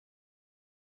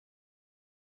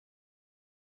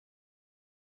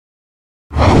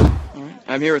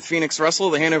I'm here with Phoenix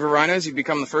Russell, the Hanover Rhinos. You've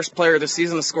become the first player this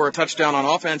season to score a touchdown on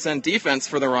offense and defense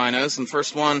for the Rhinos, and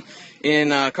first one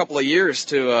in a couple of years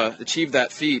to achieve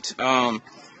that feat.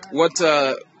 What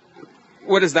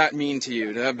does that mean to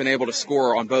you, to have been able to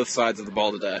score on both sides of the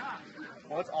ball today?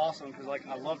 Well, it's awesome because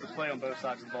I love to play on both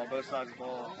sides of the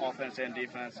ball, offense and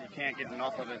defense. You can't get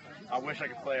enough of it. I wish I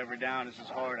could play every down. It's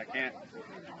just hard. I can't.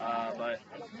 But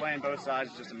playing both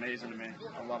sides is just amazing to me.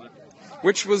 I love it.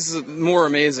 Which was more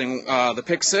amazing, the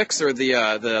pick six or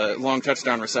the long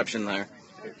touchdown reception there?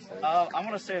 I'm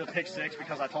going to say the pick six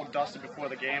because I told Dustin before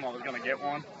the game I was going to get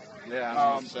one.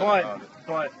 Yeah.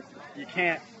 But you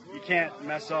can't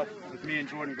mess up with me and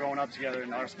Jordan growing up together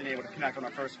and us being able to connect on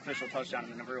our first official touchdown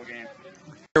in a real game.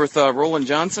 Here with Roland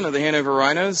Johnson of the Hanover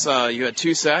Rhinos. You had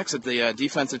 2 sacks at the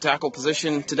defensive tackle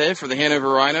position today for the Hanover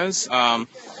Rhinos. Talk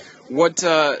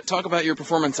about your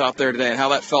performance out there today and how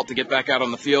that felt to get back out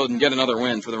on the field and get another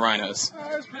win for the Rhinos.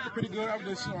 It's pretty good. I was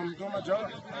just doing my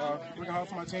job, working hard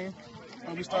for my team.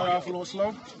 We started off a little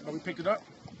slow, but we picked it up,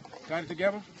 got it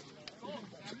together,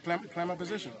 play my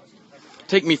position.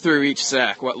 Take me through each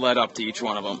sack. What led up to each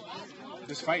one of them?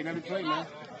 Just fighting every play, man.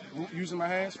 Using my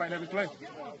hands, fighting every play.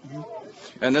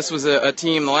 And this was a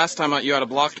team, the last time out you had a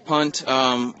blocked punt,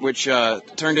 which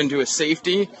turned into a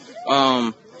safety.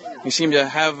 You seem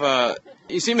to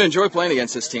enjoy playing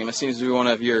against this team. It seems to be one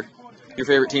of your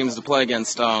favorite teams to play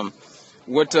against.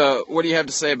 What do you have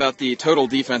to say about the total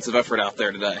defensive effort out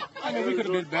there today? I mean, we could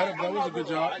have been better, but it was a good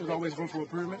job. There's always room for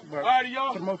improvement, but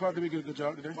for the most part, we did a good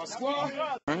job today. All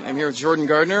right, I'm here with Jordan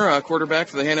Gardner, quarterback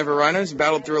for the Hanover Rhinos. He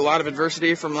battled through a lot of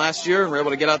adversity from last year and were able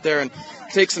to get out there and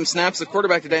take some snaps at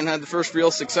quarterback today and had the first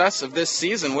real success of this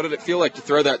season. What did it feel like to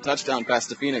throw that touchdown pass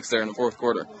to Phoenix there in the fourth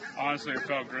quarter? Honestly, it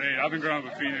felt great. I've been growing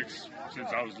up with Phoenix since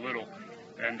I was little,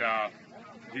 and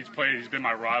he's been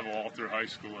my rival all through high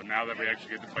school, and now that we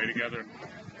actually get to play together,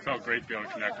 it felt great to be able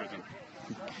to connect with him.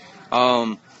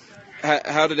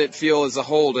 How did it feel as a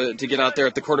whole to get out there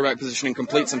at the quarterback position and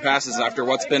complete some passes after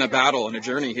what's been a battle and a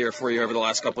journey here for you over the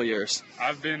last couple of years?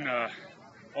 I've been,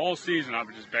 all season, I've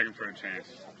been just begging for a chance.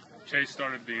 Chase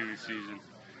started at the beginning of the season.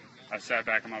 I sat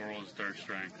back in my role as third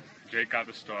string. Jake got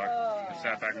the start. I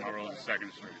sat back in my role as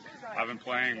second string. I've been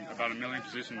playing about a million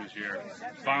positions this year.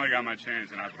 Finally got my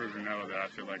chance, and I've proven to Noah that I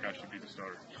feel like I should be the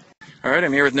starter. All right,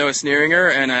 I'm here with Noah Sneeringer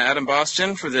and Adam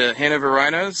Bostian for the Hanover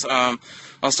Rhinos.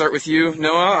 I'll start with you,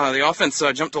 Noah. The offense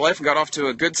jumped to life and got off to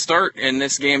a good start in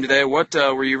this game today. What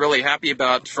were you really happy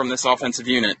about from this offensive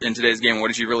unit in today's game? What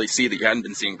did you really see that you hadn't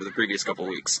been seeing for the previous couple of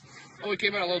weeks? Well, we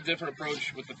came out a little different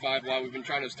approach with the 5-wide. We've been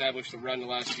trying to establish the run the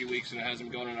last few weeks, and it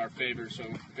hasn't gone in our favor. So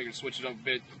we figured switch it up a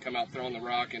bit, come out throwing the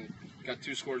rock, and got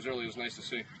 2 scores early. It was nice to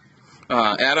see.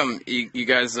 Adam, you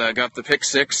guys got the pick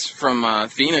 6 from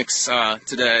Phoenix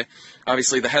today.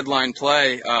 Obviously, the headline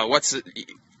play. What's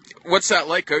that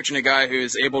like, coaching a guy who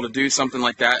is able to do something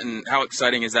like that, and how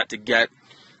exciting is that to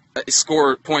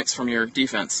score points from your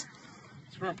defense?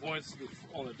 Scoring points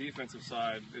on the defensive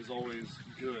side is always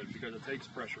good because it takes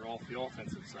pressure off the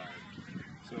offensive side.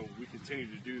 So we continue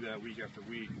to do that week after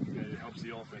week, and it helps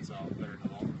the offense out better in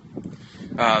the long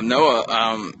run.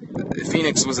 Noah,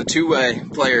 Phoenix was a 2-way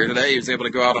player today. He was able to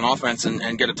go out on offense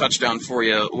and get a touchdown for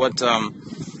you. What's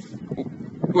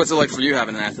it like for you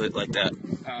having an athlete like that?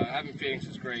 Having Phoenix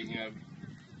is great.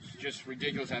 Just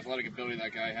ridiculous athletic ability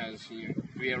that guy has. To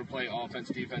be able to play offense,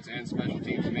 defense, and special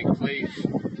teams and make plays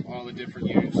on all the different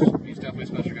units. He's definitely a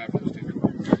special guy for this team.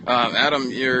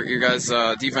 Adam, your guys'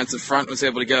 defensive front was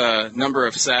able to get a number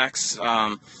of sacks,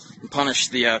 punish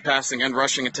the passing and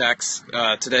rushing attacks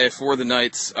today for the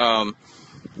Knights.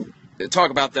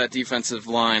 Talk about that defensive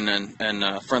line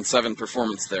and front 7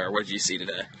 performance there. What did you see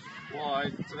today? Well,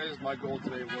 my goal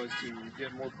today was to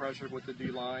get more pressure with the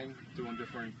D-line, doing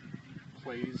different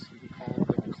plays, you can call them,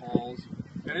 different calls.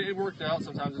 And it worked out.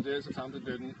 Sometimes it did, sometimes it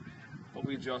didn't. But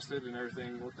we adjusted, and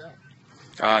everything worked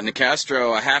out.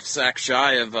 Nicastro, a half sack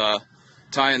shy of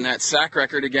tying that sack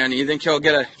record again. You think he'll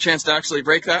get a chance to actually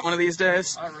break that one of these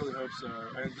days? I really hope so.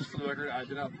 And just for the record, I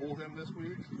did not pull him this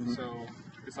week, so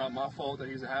it's not my fault that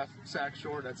he's a half sack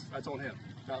short. That's on him,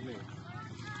 not me.